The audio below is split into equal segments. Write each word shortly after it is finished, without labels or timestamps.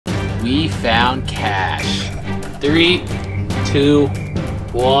we found cash. 3, 2,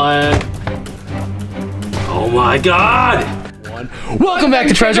 1. Oh my God! Welcome back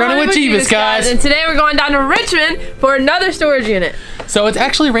to Treasure Hunting with Jebus, guys. And today we're going down to Richmond for another storage unit. So it's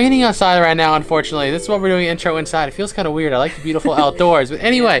actually raining outside right now, unfortunately. This is what we're doing intro inside. It feels kind of weird. I like the beautiful outdoors. But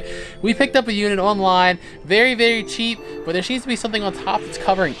anyway, we picked up a unit online. Very, very cheap. But there seems to be something on top that's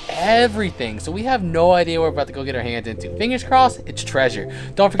covering everything. So we have no idea what we're about to go get our hands into. Fingers crossed, it's treasure.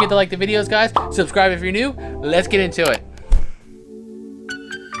 Don't forget to like the videos, guys. Subscribe if you're new. Let's get into it.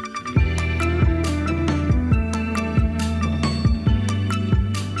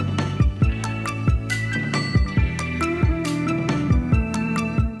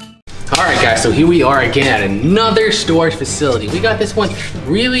 Alright guys, so here we are again at another storage facility. We got this one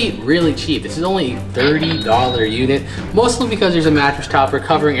really, really cheap. This is only a $30 unit, mostly because there's a mattress topper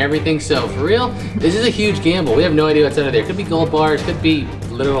covering everything. So for real, this is a huge gamble. We have no idea what's under there. Could be gold bars, could be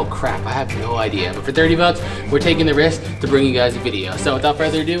literal crap. I have no idea. But for 30 bucks, we're taking the risk to bring you guys a video. So without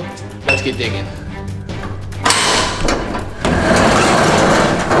further ado, let's get digging.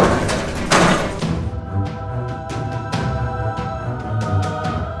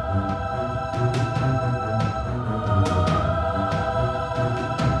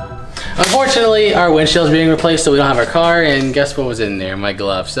 Unfortunately, our windshield's being replaced, so we don't have our car, and guess what was in there? My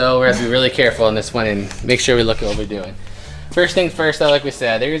glove. So we're gonna have to be really careful on this one and make sure we look at what we're doing. First things first, though, like we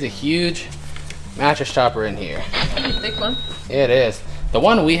said, there is a huge mattress topper in here. Thick one. Yeah, it is. The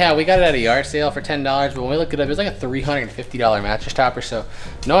one we have, we got it at a yard sale for $10, but when we looked it up, it was like a $350 mattress topper, so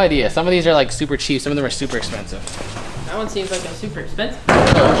no idea. Some of these are like super cheap, some of them are super expensive. That one seems like a super expensive.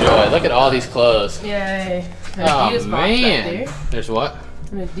 Oh joy, look at all these clothes. Yay. Oh man. There's what?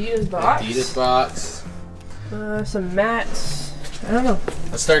 An Adidas box. Adidas box. Some mats. I don't know.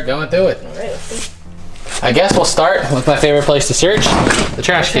 Let's start going through it. All right, let's see. I guess we'll start with my favorite place to search, the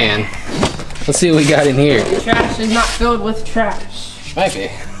trash can. Let's see what we got in here. The trash is not filled with trash. Might be.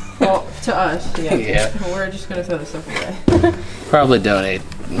 Well, to us, yeah. Yeah. We're just gonna throw this stuff away. Probably donate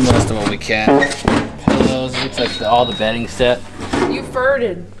most of what we can. Pillows, looks like all the bedding set. You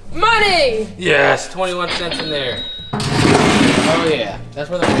furted. Money! Yes, 21 cents in there. Oh yeah, that's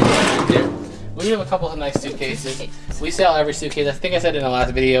where the money is right there. We have a couple of nice suitcases. We sell every suitcase. I think I said in the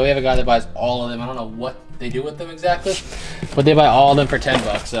last video, we have a guy that buys all of them. I don't know what they do with them exactly, but they buy all of them for 10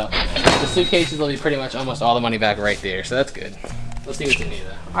 bucks. So the suitcases will be pretty much almost all the money back right there. So that's good. Let's see what's in here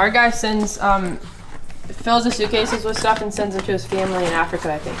though. Our guy sends, fills the suitcases with stuff and sends them to his family in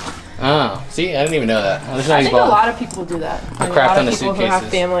Africa, I think. Oh, see, I didn't even know that. I think a lot of people do that. A crap ton of people who have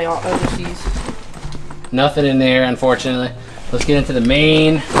family overseas. Nothing in there, unfortunately. Let's get into the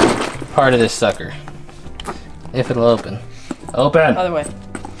main part of this sucker. If it'll open. Open! Other way.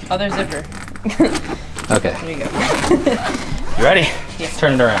 Other zipper. Okay. There you go. You ready? Yes.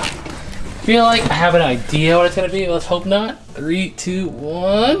 Turn it around. Feel like I have an idea what it's gonna be. Let's hope not. 3, 2,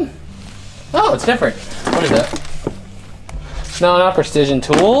 1. Oh, it's different. What is that? No, not precision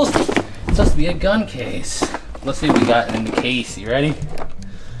tools. It's supposed to be a gun case. Let's see what we got in the case. You ready?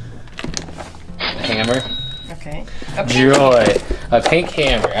 A hammer. Okay. Joy. A pink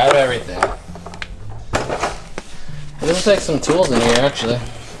hammer out of everything. It looks like some tools in here actually.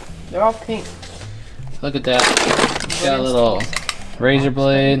 They're all pink. Look at that. Got a little razor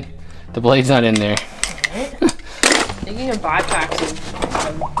blade. The blade's not in there. Right. You can buy packs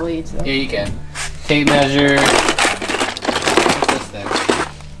of blades though. Yeah, you can. Tape measure. What's this thing?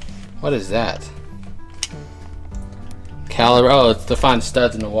 What is that? Caliber. Oh, it's to find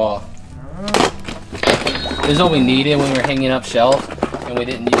studs in the wall. This is what we needed when we were hanging up shelf, and we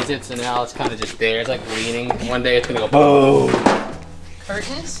didn't use it, so now it's kind of just there. It's like leaning. One day it's gonna go boom.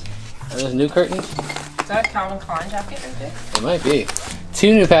 Curtains? Are those new curtains? Is that a Calvin Klein jacket right there? It might be.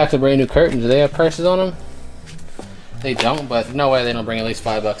 2 new packs of brand new curtains. Do they have prices on them? They don't, but no way they don't bring at least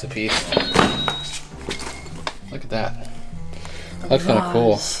 $5 a piece. Look at that. Looks kind of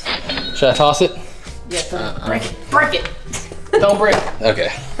cool. Should I toss it? Yeah, break it. Break it! Don't break it.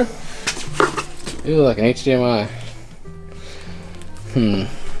 Okay. Ooh, like an HDMI.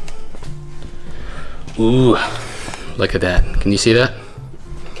 Ooh, look at that. Can you see that?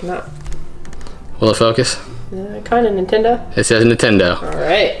 Cannot. Will it focus? Kind of Nintendo. It says Nintendo. All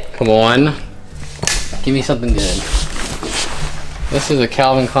right. Come on. Give me something good. This is a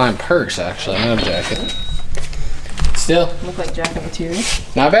Calvin Klein purse, actually, not a jacket. Still. Look like jacket material.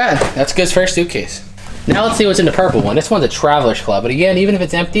 Not bad. That's a good first suitcase. Now let's see what's in the purple one. This one's a Traveler's Club, but again, even if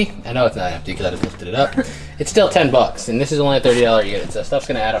it's empty, I know it's not empty because I just lifted it up. It's still 10 bucks, and this is only a $30 unit, so stuff's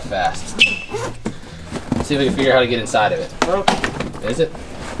gonna add up fast. Let's see if we can figure out how to get inside of it. Broken. Is it?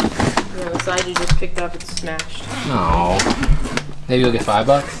 Yeah, the side you just picked up, it's smashed. Oh. Maybe we'll get $5.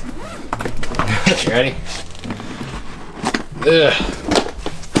 this. You ready? Ugh.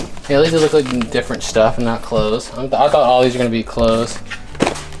 Yeah, at least they look like different stuff and not clothes. I thought all these were gonna be clothes.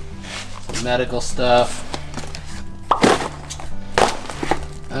 Medical stuff.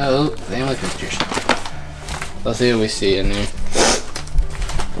 Oh, family pictures. Let's see what we see in there.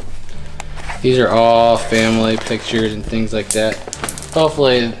 These are all family pictures and things like that.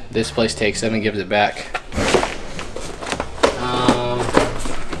 Hopefully this place takes them and gives it back.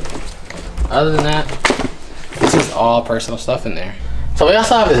 Other than that, this is all personal stuff in there. So we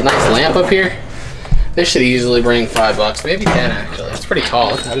also have this nice lamp up here. This should easily bring $5, maybe 10 actually. It's pretty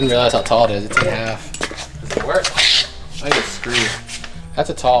tall. I didn't realize how tall it is. It's in half. Does it work? I get screwed. That's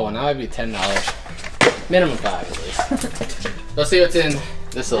a tall one. That might be $10. Minimum 5 at least. Let's see what's in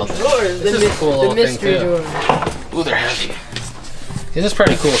this little thing. This is a cool little thing too. Ooh, they're heavy. This is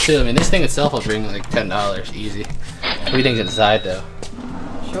pretty cool too. I mean, this thing itself will bring like $10 easy. What do you think's inside though?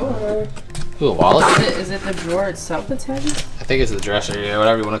 Sure. Ooh, a wallet? Is it the drawer itself that's heavy? I think it's the dresser, yeah,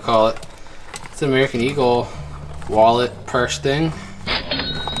 whatever you want to call it. It's an American Eagle wallet purse thing.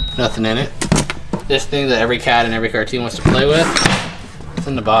 Nothing in it. This thing that every cat in every cartoon wants to play with. It's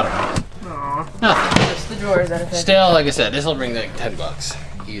in the bottom. Aww. Nothing. Just the drawers that are heavy. Still, like I said, this will bring like $10.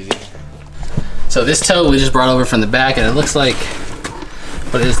 Easy. So this tote we just brought over from the back, and it looks like,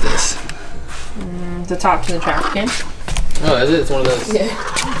 what is this? The top to the trash can. Oh, is it? It's one of those. Yeah.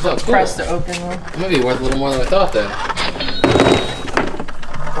 Oh, cool. Press to open one. It might be worth a little more than I thought then.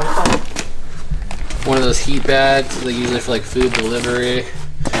 One of those heat bags, like usually for like food delivery.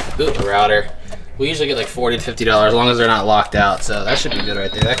 Ooh, a router. We usually get like $40 to $50 as long as they're not locked out, so that should be good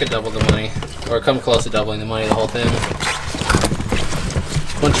right there. That could double the money, or come close to doubling the money, the whole thing.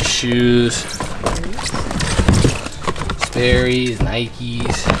 Bunch of shoes. Sperry's,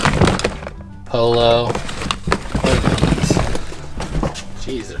 Nikes, Polo.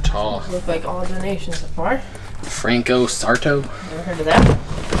 Jeez, they're tall. Look like all donations so far. Franco Sarto. Never heard of that.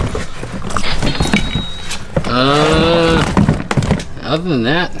 Other than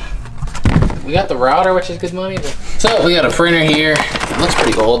that, we got the router, which is good money. So we got a printer here. It looks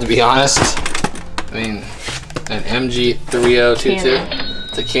pretty old, to be honest. I mean, an MG3022.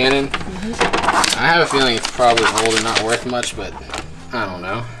 It's a Canon. I have a feeling it's probably old and not worth much, but I don't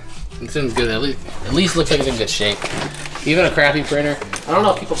know. It's in good. At least looks like it's in good shape. Even a crappy printer. I don't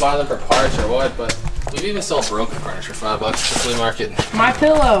know if people buy them for parts or what, but we've even sold broken printers for $5 at the flea market. My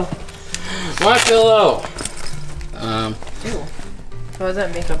pillow. My pillow. Ew. Oh, is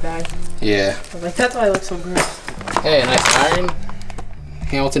that makeup bag? Yeah. I was like, that's why it looks so gross. Hey, a nice iron.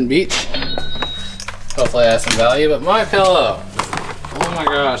 Hamilton Beach. Hopefully it has some value, but my pillow. Oh my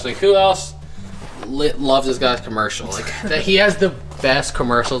gosh, like who else loves this guy's commercial? Like that he has the best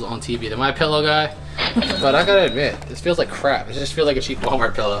commercials on TV. The My Pillow guy. But I gotta admit, this feels like crap. It just feels like a cheap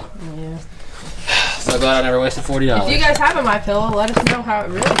Walmart pillow. Yeah. So glad I never wasted $40. If you guys have a My Pillow, let us know how it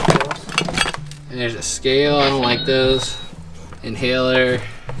really feels. And there's a scale, I don't like those. Inhaler,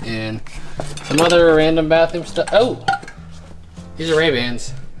 and some other random bathroom stuff. Oh! These are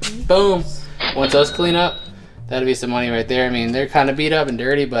Ray-Bans. Boom! Once those clean up, that'll be some money right there. I mean, they're kind of beat up and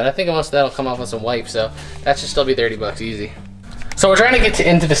dirty, but I think most of that'll come off with some wipes, so that should still be $30 easy. So we're trying to get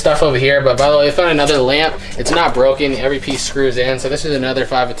into the stuff over here, but by the way, we found another lamp. It's not broken, every piece screws in, so this is another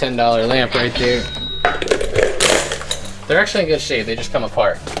 $5 to $10 lamp right there. They're actually in good shape, they just come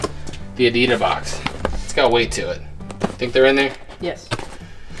apart. The ADDICTS box. It's got weight to it. Think they're in there? Yes.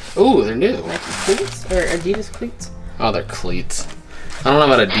 Ooh, they're new. Nike cleats? Or Adidas cleats? Oh, they're cleats. I don't know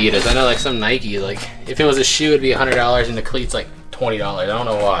about Adidas. I know like some Nike, like if it was a shoe it'd be $100 and the cleats like $20. I don't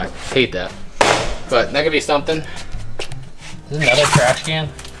know why. Hate that. But that could be something. Is this another trash can?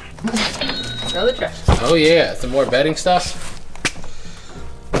 Another trash. Oh yeah, some more bedding stuff.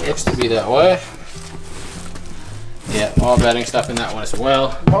 Looks to be that way. Yeah, all bedding stuff in that one as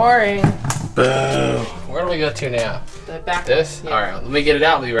well. Boring. Boo. Where do we go to now? The back. This? Yeah. Alright, let me get it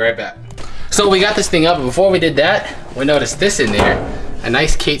out. We'll be right back. So we got this thing up, but before we did that, we noticed this in there. A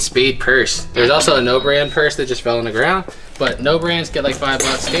nice Kate Spade purse. There's also a no brand purse that just fell on the ground, but no brands get like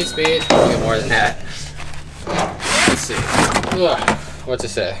 $5. Kate Spade, you get more than that. Let's see. Ugh, what's it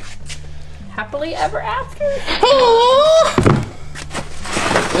say? Happily ever after?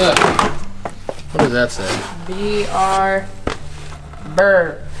 What does that say? B-R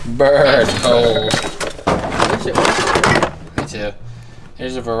Bird. Bird. Oh. Wish it was. Me too.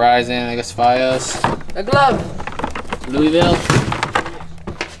 There's a Verizon, I guess Fios. A glove. Louisville.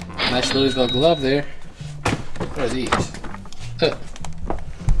 Nice Louisville glove there. What are these?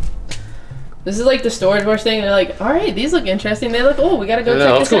 This is like the Storage Wars thing. They're like, all right, these look interesting. They look, oh, we gotta go check this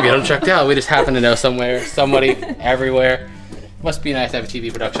out. Let's go get them checked out. We just happen to know somebody everywhere. Must be nice to have a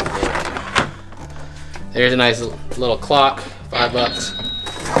TV production. There's a nice little clock,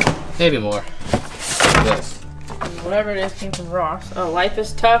 $5, maybe more. This. Whatever it is came from Ross. Oh, life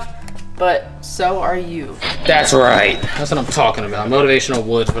is tough, but so are you. That's right. That's what I'm talking about. Motivational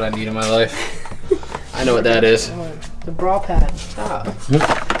wood's what I need in my life. I know what that is. The bra pad. Stop.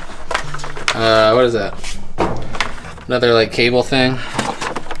 What is that? Another like cable thing.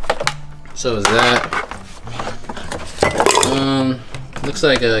 So is that. Looks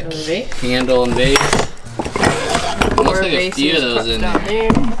like a candle and vase. Looks like a few of those in there.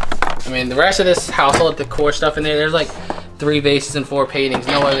 I mean, the rest of this household decor stuff in there, there's like 3 vases and 4 paintings.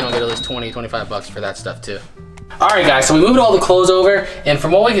 No way we don't get at least 20, 25 bucks for that stuff too. All right, guys, so we moved all the clothes over, and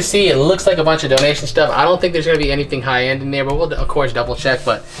from what we can see, it looks like a bunch of donation stuff. I don't think there's gonna be anything high-end in there, but we'll, of course, double check.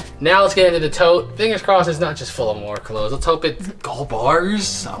 But now let's get into the tote. Fingers crossed it's not just full of more clothes. Let's hope it's gold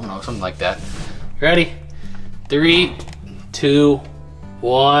bars. I don't know, something like that. Ready? 3, 2,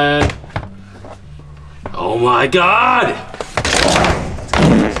 1. Oh my God!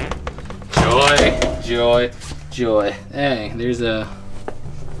 Joy, joy, joy. Hey, there's a,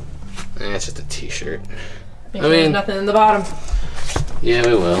 it's just a t-shirt. I mean, there's nothing in the bottom. Yeah,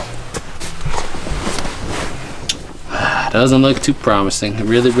 we will. Doesn't look too promising. It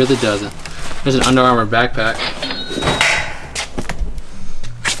really, really doesn't. There's an Under Armour backpack.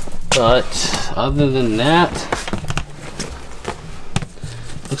 But other than that,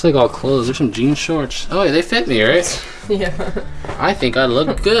 looks like all clothes. There's some jean shorts. Oh, yeah, they fit me, right? Yeah. I think I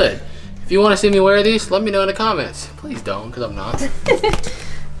look good. If you want to see me wear these, let me know in the comments. Please don't, because I'm not.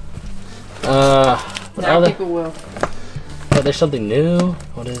 Now people will. Oh, there's something new.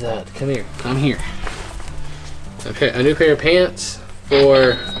 What is that? Come here. Come here. A new pair of pants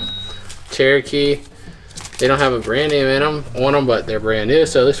for Cherokee. They don't have a brand name in them on them, but they're brand new.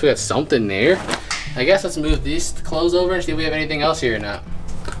 So at least we got something there. I guess let's move these clothes over and see if we have anything else here or not.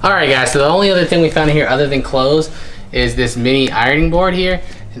 All right, guys. So the only other thing we found here other than clothes is this mini ironing board here.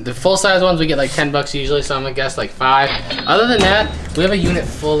 The full-size ones we get like 10 bucks usually, so I'm gonna guess like 5. Other than that, we have a unit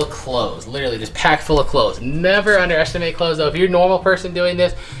full of clothes, literally just packed full of clothes. Never underestimate clothes though. If you're a normal person doing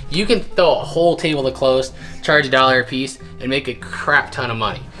this, you can throw a whole table of clothes, charge $1 a piece, and make a crap ton of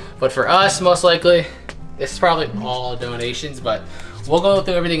money. But for us, most likely, this is probably all donations, but we'll go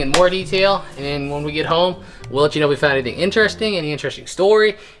through everything in more detail, and when we get home, we'll let you know if we found anything interesting, any interesting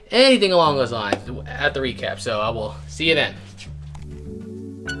story, anything along those lines at the recap. So I will see you then.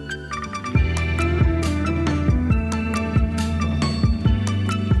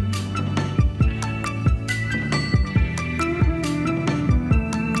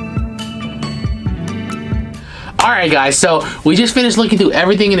 Alright guys, so we just finished looking through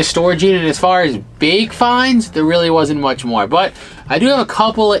everything in the storage unit. As far as big finds, there really wasn't much more, but I do have a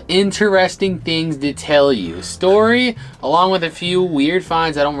couple of interesting things to tell you. Story, along with a few weird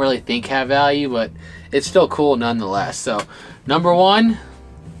finds I don't really think have value, but it's still cool nonetheless. So, number 1,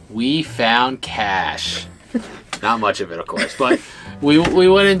 we found cash. Not much of it, of course, but we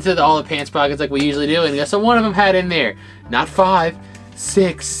went into all the pants pockets like we usually do, and guess what one of them had in there? Not 5,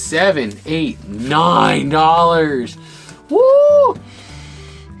 6, 7, 8, $9. Woo!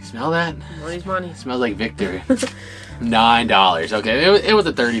 You smell that? Money's money. It smells like victory. $9. Okay, it was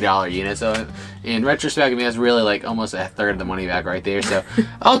a $30 unit, so in retrospect, I mean, that's really like almost a third of the money back right there, so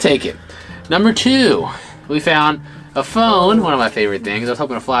I'll take it. Number 2, we found a phone, one of my favorite things. I was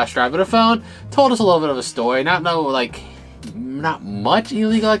hoping a flash drive, but a phone told us a little bit of a story. Not much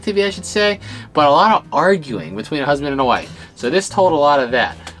illegal activity, I should say, but a lot of arguing between a husband and a wife. So this told a lot of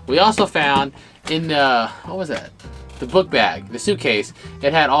that. We also found in the, what was that? The book bag, the suitcase,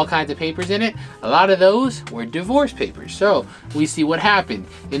 it had all kinds of papers in it. A lot of those were divorce papers. So we see what happened.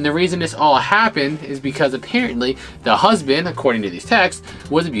 And the reason this all happened is because apparently the husband, according to these texts,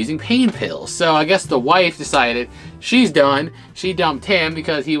 was abusing pain pills. So I guess the wife decided she's done. She dumped him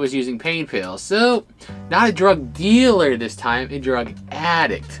because he was using pain pills. So not a drug dealer this time, a drug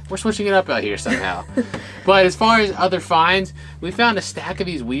addict. We're switching it up out here somehow. But as far as other finds, we found a stack of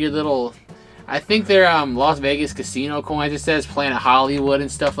these weird little, I think they're Las Vegas casino coins. It says Planet Hollywood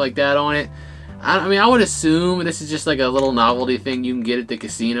and stuff like that on it. I mean, I would assume this is just like a little novelty thing you can get at the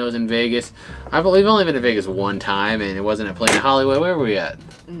casinos in Vegas. I believe I've only been to Vegas one time, and it wasn't at Planet Hollywood. Where were we at?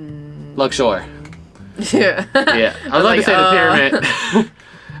 Luxor. Yeah. Yeah. I was about to say the pyramid.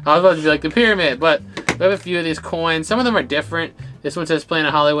 I was about to be like the pyramid, but we have a few of these coins. Some of them are different. This one says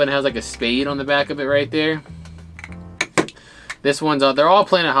Planet Hollywood and has like a spade on the back of it right there. This one's, they're all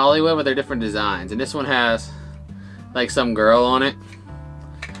Planet Hollywood, but they're different designs. And this one has like some girl on it.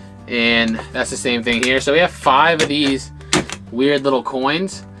 And that's the same thing here. So we have 5 of these weird little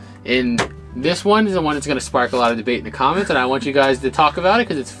coins. And this one is the one that's going to spark a lot of debate in the comments. And I want you guys to talk about it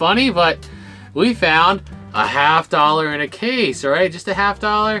because it's funny. But we found a $50 in a case, all right? Just a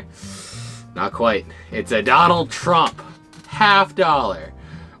 $50? Not quite. It's a Donald Trump $50.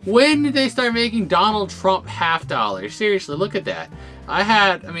 When did they start making Donald Trump $50? Seriously, look at that.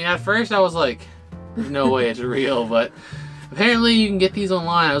 I mean, at first I was like, there's no way it's real, but apparently you can get these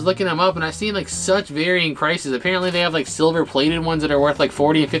online. I was looking them up and I seen like such varying prices. Apparently they have like silver plated ones that are worth like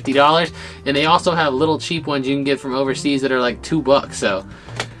 $40 and $50, and they also have little cheap ones you can get from overseas that are like $2. So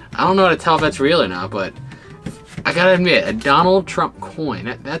I don't know how to tell if that's real or not, but I gotta admit, a Donald Trump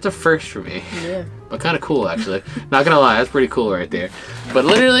coin, that's a first for me. Yeah. But kind of cool, actually. Not gonna lie, that's pretty cool right there. But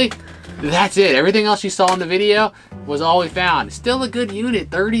literally, that's it. Everything else you saw in the video was all we found. Still a good unit,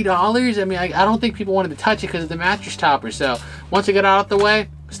 $30. I mean, I don't think people wanted to touch it because of the mattress topper. So once it got out of the way,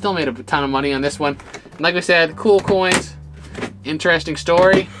 still made a ton of money on this one. And like we said, cool coins, interesting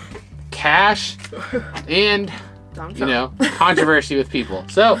story, cash, and you know, controversy with people.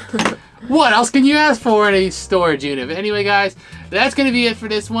 So what else can you ask for in a storage unit? But anyway, guys, that's going to be it for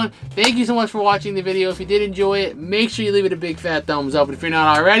this one. Thank you so much for watching the video. If you did enjoy it, make sure you leave it a big fat thumbs up. And if you're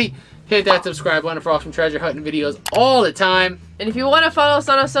not already, hit that subscribe button for awesome treasure hunting videos all the time. And if you want to follow us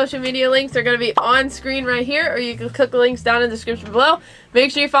on our social media links, they're going to be on screen right here, or you can click the links down in the description below.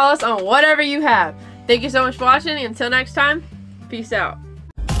 Make sure you follow us on whatever you have. Thank you so much for watching. Until next time, peace out.